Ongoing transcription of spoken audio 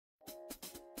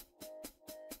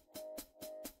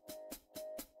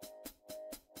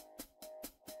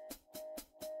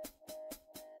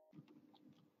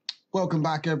Welcome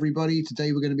back, everybody.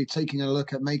 Today we're going to be taking a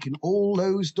look at making all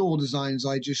those door designs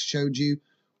I just showed you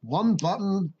one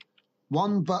button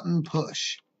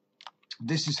push.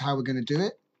 This is how we're going to do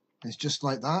it. It's just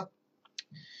like that.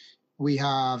 We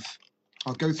have,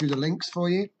 I'll go through the links for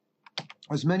you,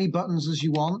 as many buttons as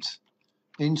you want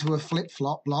into a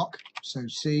flip-flop block. So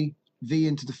C, V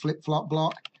into the flip-flop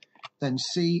block, then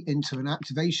C into an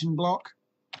activation block.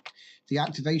 The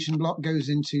activation block goes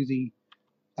into the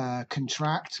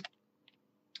contract.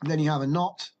 Then you have a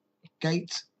NOT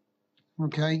gate,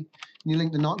 okay? And you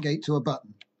link the NOT gate to a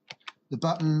button. The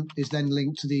button is then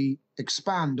linked to the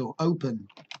expand or open,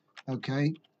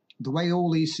 okay? The way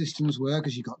all these systems work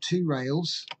is you've got two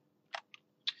rails,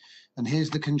 and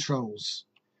here's the controls.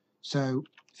 So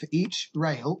for each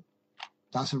rail,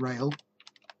 that's a rail,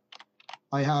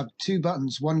 I have two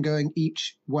buttons, one going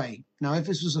each way. Now, if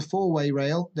this was a four-way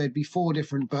rail, there'd be four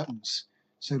different buttons.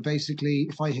 So basically,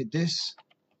 if I hit this,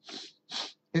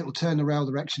 it will turn the rail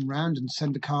direction round and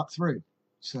send the cart through.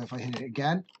 So if I hit it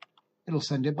again, it'll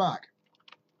send it back.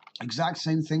 Exact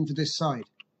same thing for this side.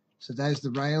 So there's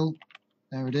the rail.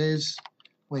 There it is.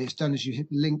 The way it's done is you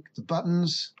link the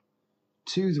buttons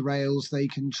to the rails they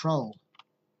control,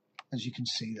 as you can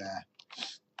see there.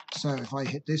 So if I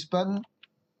hit this button,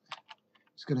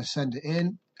 it's going to send it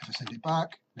in. If I send it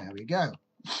back, there we go.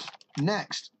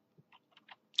 Next,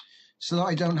 so that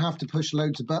I don't have to push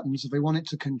loads of buttons, if I want it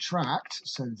to contract,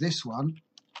 so this one,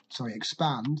 sorry,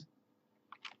 expand,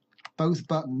 both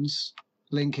buttons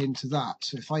link into that.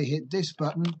 So if I hit this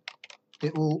button,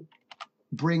 it will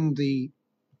bring the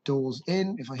doors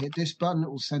in. If I hit this button, it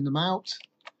will send them out.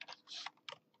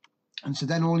 And so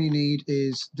then all you need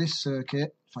is this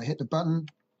circuit. If I hit the button,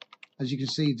 as you can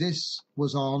see, this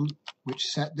was on, which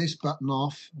set this button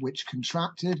off, which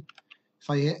contracted. If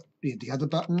I hit the other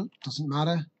button, doesn't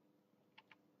matter.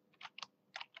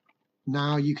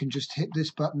 Now you can just hit this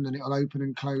button and it'll open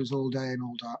and close all day and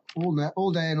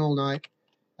all day and all night.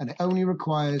 And it only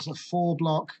requires a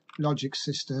 4-block logic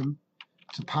system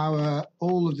to power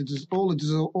all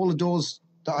the doors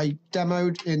that I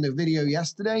demoed in the video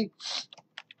yesterday.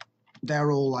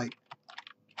 They're all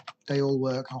they all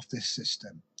work off this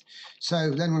system.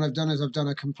 So then what I've done is I've done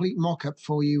a complete mock-up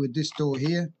for you with this door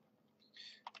here.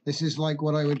 This is like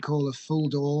what I would call a full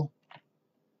door.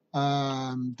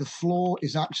 The floor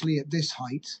is actually at this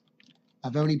height.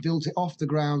 I've only built it off the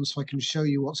ground so I can show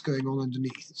you what's going on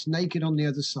underneath. It's naked on the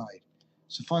other side.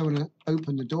 So if I want to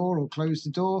open the door or close the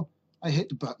door, I hit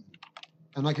the button.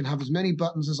 And I can have as many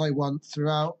buttons as I want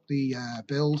throughout the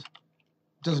build.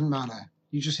 Doesn't matter.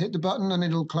 You just hit the button and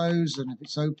it'll close, and if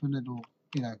it's open, it'll,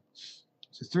 you know.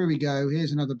 So through we go.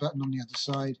 Here's another button on the other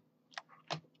side.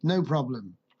 No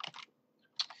problem.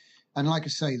 And like I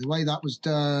say, the way that was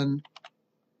done,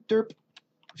 derp.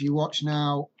 If you watch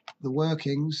now the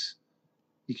workings,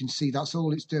 you can see that's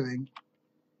all it's doing,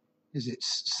 is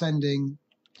it's sending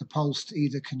the pulse to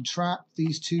either contract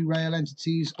these two rail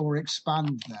entities or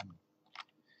expand them.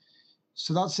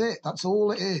 So that's it. That's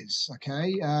all it is,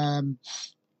 okay?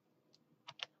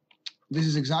 This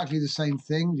is exactly the same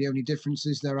thing. The only difference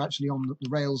is they're actually on the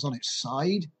rails on its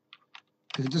side,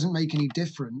 because it doesn't make any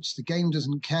difference. The game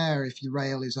doesn't care if your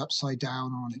rail is upside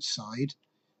down or on its side,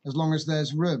 as long as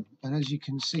there's room. And as you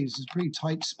can see, this is a pretty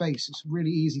tight space. It's really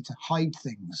easy to hide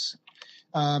things.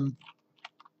 The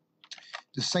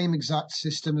same exact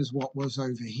system as what was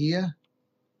over here,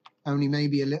 only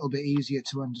maybe a little bit easier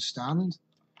to understand.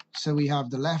 So we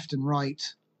have the left and right,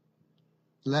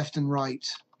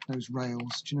 those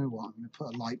rails. Do you know what? I'm going to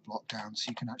put a light block down so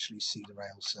you can actually see the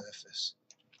rail surface.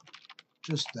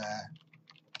 Just there.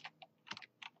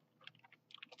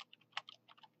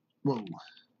 Whoa.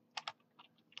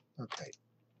 Okay,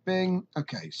 bing.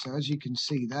 Okay, so as you can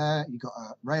see there, you've got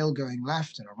a rail going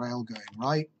left and a rail going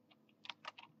right.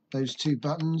 Those two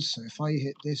buttons. So if I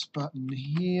hit this button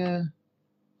here,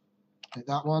 hit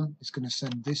that one, it's going to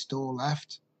send this door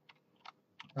left.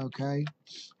 Okay,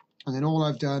 and then all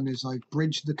I've done is I've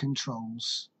bridged the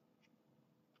controls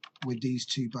with these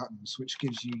two buttons, which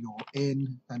gives you your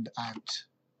in and out.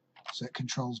 So it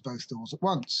controls both doors at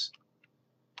once.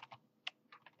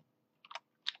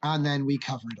 And then we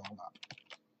cover it all up.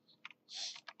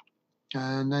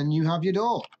 And then you have your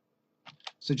door.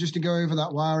 So just to go over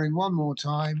that wiring one more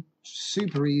time,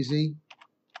 super easy.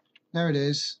 There it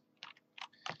is.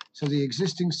 So the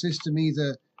existing system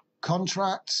either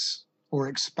contracts or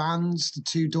expands the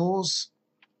two doors.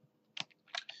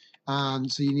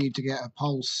 And so you need to get a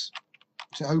pulse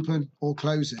to open or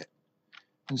close it.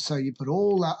 And so you put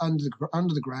all that under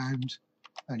the ground,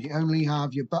 and you only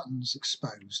have your buttons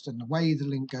exposed. And the way the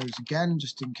link goes again,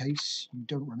 just in case you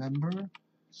don't remember,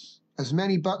 as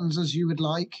many buttons as you would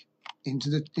like, into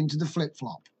the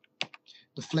flip-flop.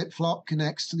 The flip-flop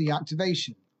connects to the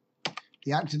activation.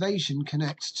 The activation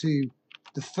connects to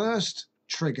the first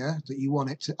trigger that you want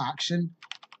it to action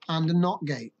and a NOT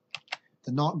gate.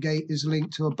 The NOT gate is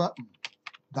linked to a button.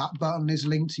 That button is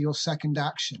linked to your second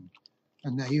action.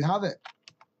 And there you have it.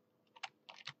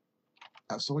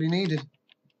 That's all you needed.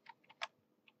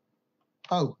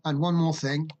 Oh, and one more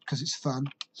thing, because it's fun.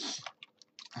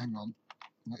 Hang on.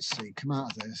 Let's see. Come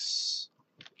out of this.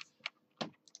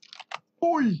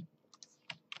 Oi!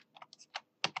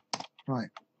 Right.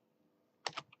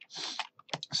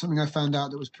 Something I found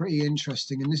out that was pretty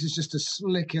interesting, and this is just a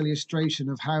slick illustration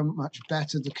of how much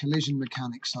better the collision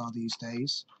mechanics are these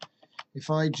days. If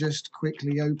I just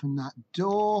quickly open that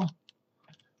door,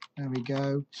 there we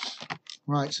go.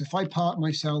 Right, so if I park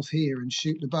myself here and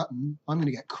shoot the button, I'm going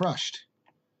to get crushed.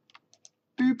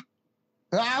 Boop.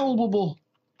 Ow!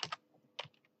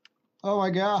 Oh my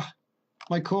god,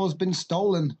 my core's been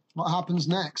stolen. What happens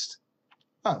next?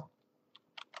 Oh,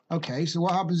 okay, so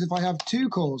what happens if I have 2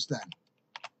 cores then?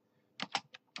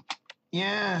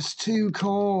 Yes, 2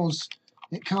 cores.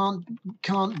 It can't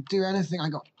do anything.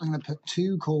 I'm going to put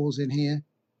 2 cores in here.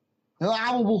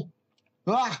 Ow!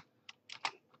 Ah!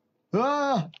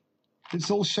 Ah! It's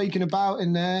all shaking about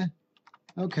in there.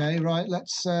 Okay, right,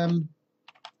 let's open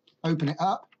it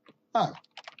up. Oh,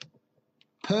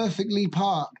 perfectly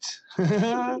parked.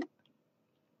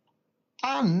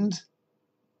 And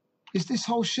is this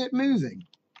whole ship moving?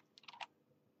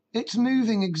 It's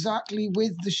moving exactly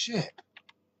with the ship.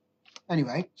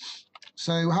 Anyway,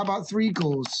 so how about 3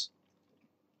 cores?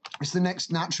 It's the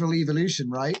next natural evolution,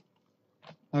 right?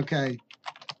 Okay,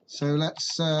 so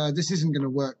let's, this isn't going to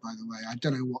work, by the way. I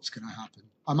don't know what's going to happen.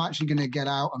 I'm actually going to get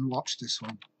out and watch this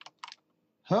one.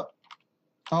 Huh?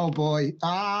 Oh boy.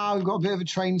 Ah, we've got a bit of a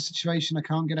train situation. I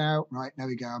can't get out. Right, there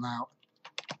we go. I'm out.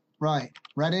 Right,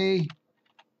 ready?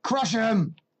 Crush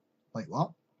him! Wait,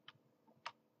 what?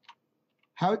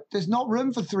 How? There's not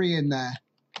room for 3 in there.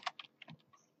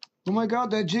 Oh my god,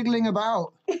 they're jiggling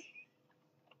about.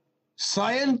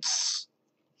 Science!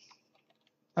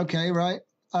 Okay, right.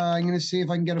 I'm going to see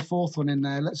if I can get a 4th one in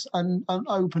there. Let's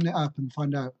open it up and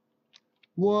find out.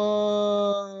 Whoa!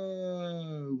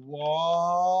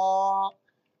 What?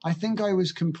 I think I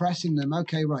was compressing them.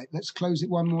 Okay, right. Let's close it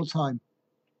one more time.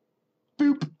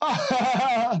 Boop!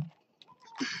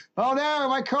 Oh no,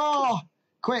 my car!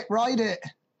 Quick, ride it.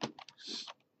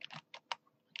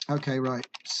 Okay, right.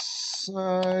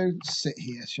 So, sit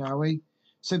here, shall we?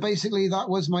 So basically, that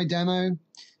was my demo.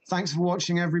 Thanks for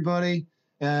watching, everybody.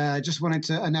 I just wanted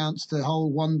to announce the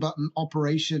whole 1-button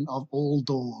operation of all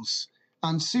doors.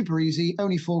 And super easy,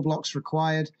 only 4 blocks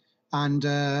required. And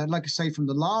like I say, from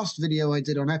the last video I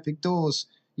did on Epic Doors,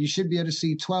 you should be able to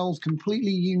see 12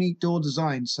 completely unique door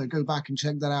designs. So go back and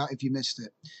check that out if you missed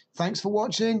it. Thanks for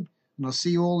watching, and I'll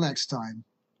see you all next time.